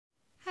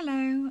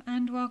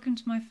welcome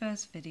to my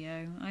first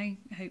video. I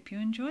hope you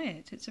enjoy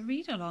it. It's a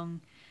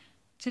read-along.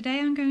 Today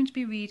I'm going to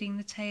be reading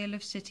The Tale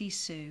of City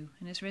Sue,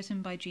 and it's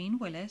written by Jean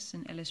Willis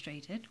and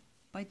illustrated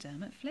by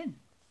Dermot Flynn.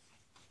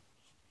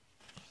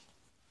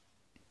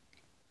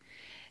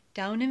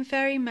 Down in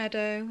Fairy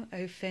Meadow,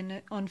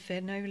 on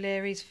Finn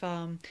O'Leary's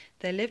farm,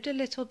 there lived a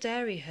little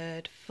dairy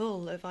herd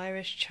full of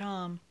Irish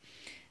charm.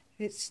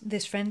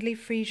 This friendly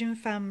Frisian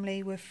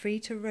family were free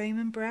to roam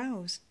and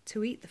browse,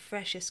 to eat the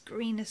freshest,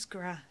 greenest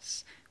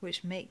grass,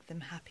 which make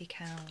them happy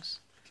cows.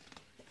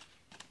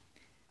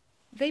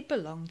 They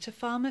belonged to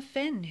Farmer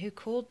Finn, who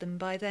called them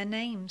by their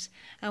names,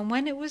 and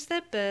when it was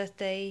their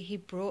birthday, he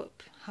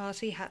brought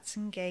hearty hats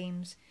and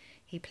games.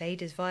 He played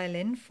his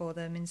violin for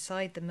them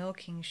inside the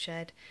milking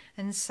shed,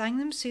 and sang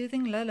them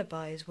soothing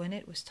lullabies when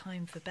it was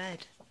time for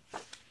bed.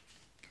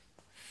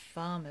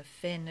 Farmer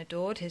Finn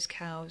adored his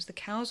cows, the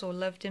cows all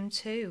loved him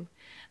too,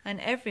 and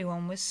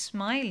everyone was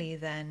smiley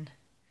then.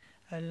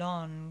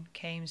 Along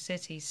came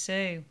City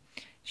Sue.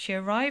 She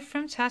arrived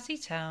from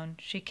Tattytown,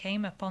 she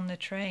came up on the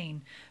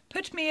train.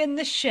 "Put me in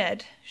the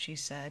shed," she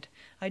said,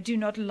 "I do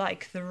not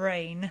like the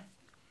rain."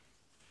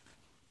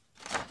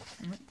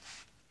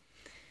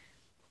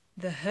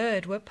 The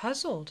herd were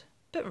puzzled.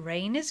 "But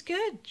rain is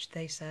good,"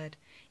 they said.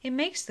 "It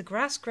makes the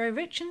grass grow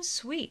rich and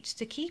sweet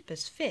to keep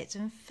us fit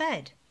and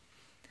fed."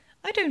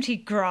 "I don't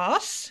eat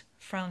grass,"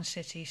 frowned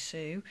City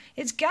Sue.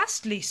 "It's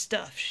ghastly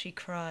stuff," she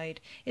cried.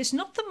 "It's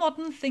not the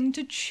modern thing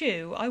to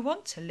chew. I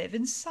want to live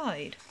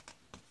inside."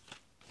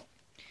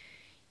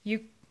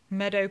 "You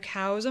meadow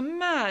cows are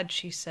mad,"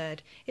 she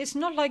said. "It's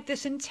not like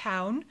this in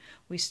town.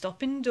 We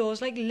stop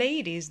indoors like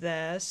ladies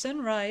there,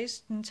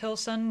 sunrise until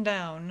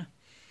sundown."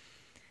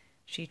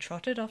 She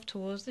trotted off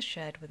towards the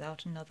shed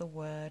without another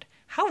word.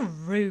 "How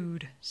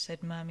rude,"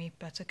 said Mammy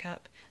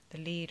Buttercup, the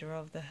leader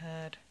of the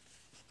herd.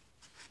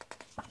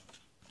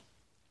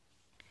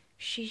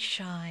 "She's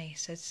shy,"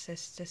 said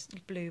Sister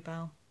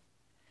Bluebell.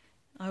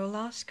 "I will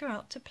ask her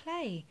out to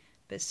play."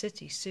 But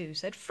City Sue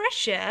said,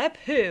 "Fresh air?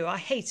 Pooh, I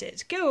hate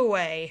it. Go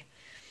away."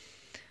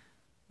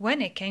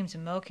 When it came to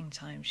milking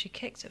time, she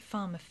kicked at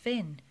Farmer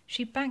Finn.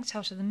 She banked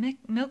out of the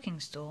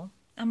milking stall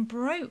and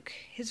broke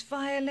his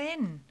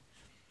violin.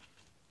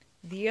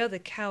 The other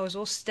cows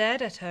all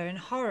stared at her in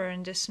horror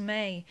and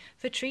dismay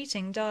for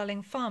treating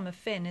darling Farmer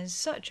Finn in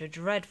such a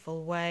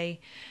dreadful way.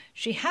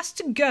 "She has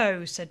to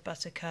go," said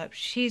Buttercup.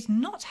 "She's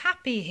not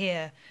happy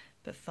here."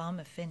 But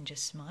Farmer Finn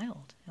just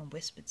smiled and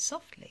whispered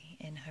softly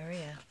in her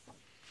ear,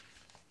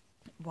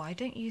 "Why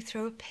don't you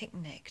throw a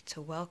picnic to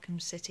welcome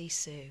City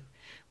Sue?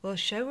 We'll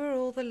show her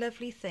all the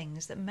lovely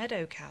things that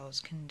meadow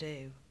cows can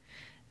do."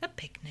 "A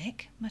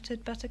picnic?"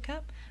 muttered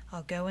Buttercup.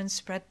 "I'll go and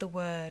spread the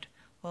word."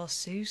 While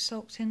Sue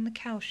sulked in the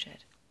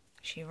cowshed,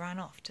 she ran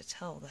off to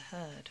tell the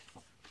herd.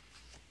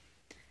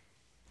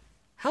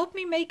 "Help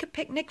me make a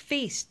picnic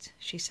feast,"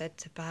 she said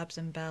to Babs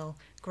and Belle.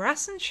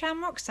 "Grass and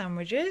shamrock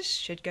sandwiches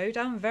should go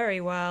down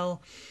very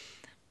well.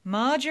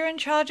 Marge, you're in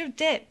charge of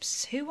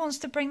dips. Who wants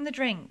to bring the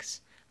drinks?"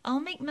 "I'll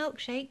make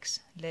milkshakes,"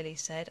 Lily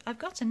said. "I've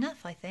got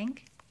enough, I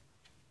think."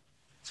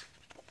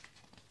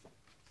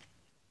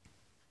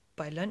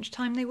 By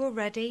lunchtime they were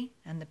ready,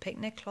 and the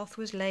picnic cloth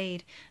was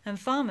laid, and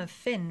Farmer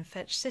Finn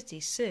fetched City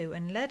Sue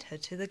and led her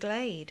to the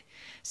glade.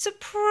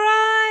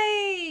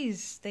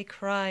 "Surprise!" they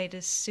cried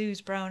as Sue's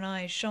brown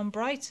eyes shone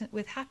bright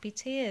with happy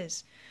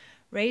tears.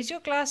 "Raise your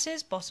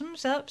glasses,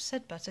 bottoms up,"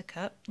 said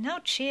Buttercup. "Now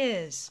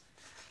cheers."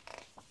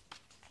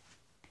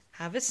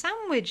 "Have a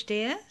sandwich,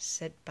 dear,"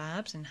 said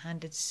Babs, and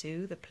handed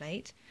Sue the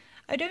plate.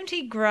 "I don't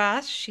eat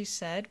grass," she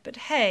said, "but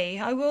hay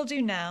I will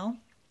do now."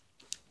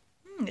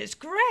 "It's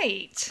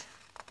great."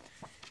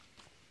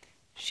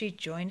 She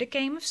joined a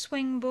game of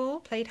swing ball,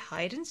 played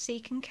hide and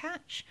seek and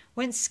catch,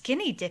 went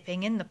skinny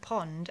dipping in the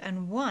pond,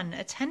 and won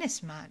a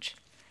tennis match.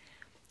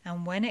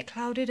 And when it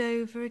clouded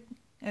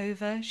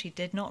over, she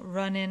did not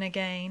run in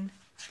again.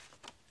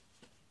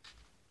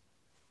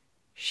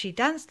 She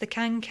danced the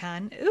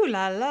can-can, ooh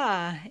la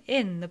la,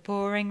 in the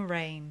pouring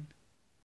rain.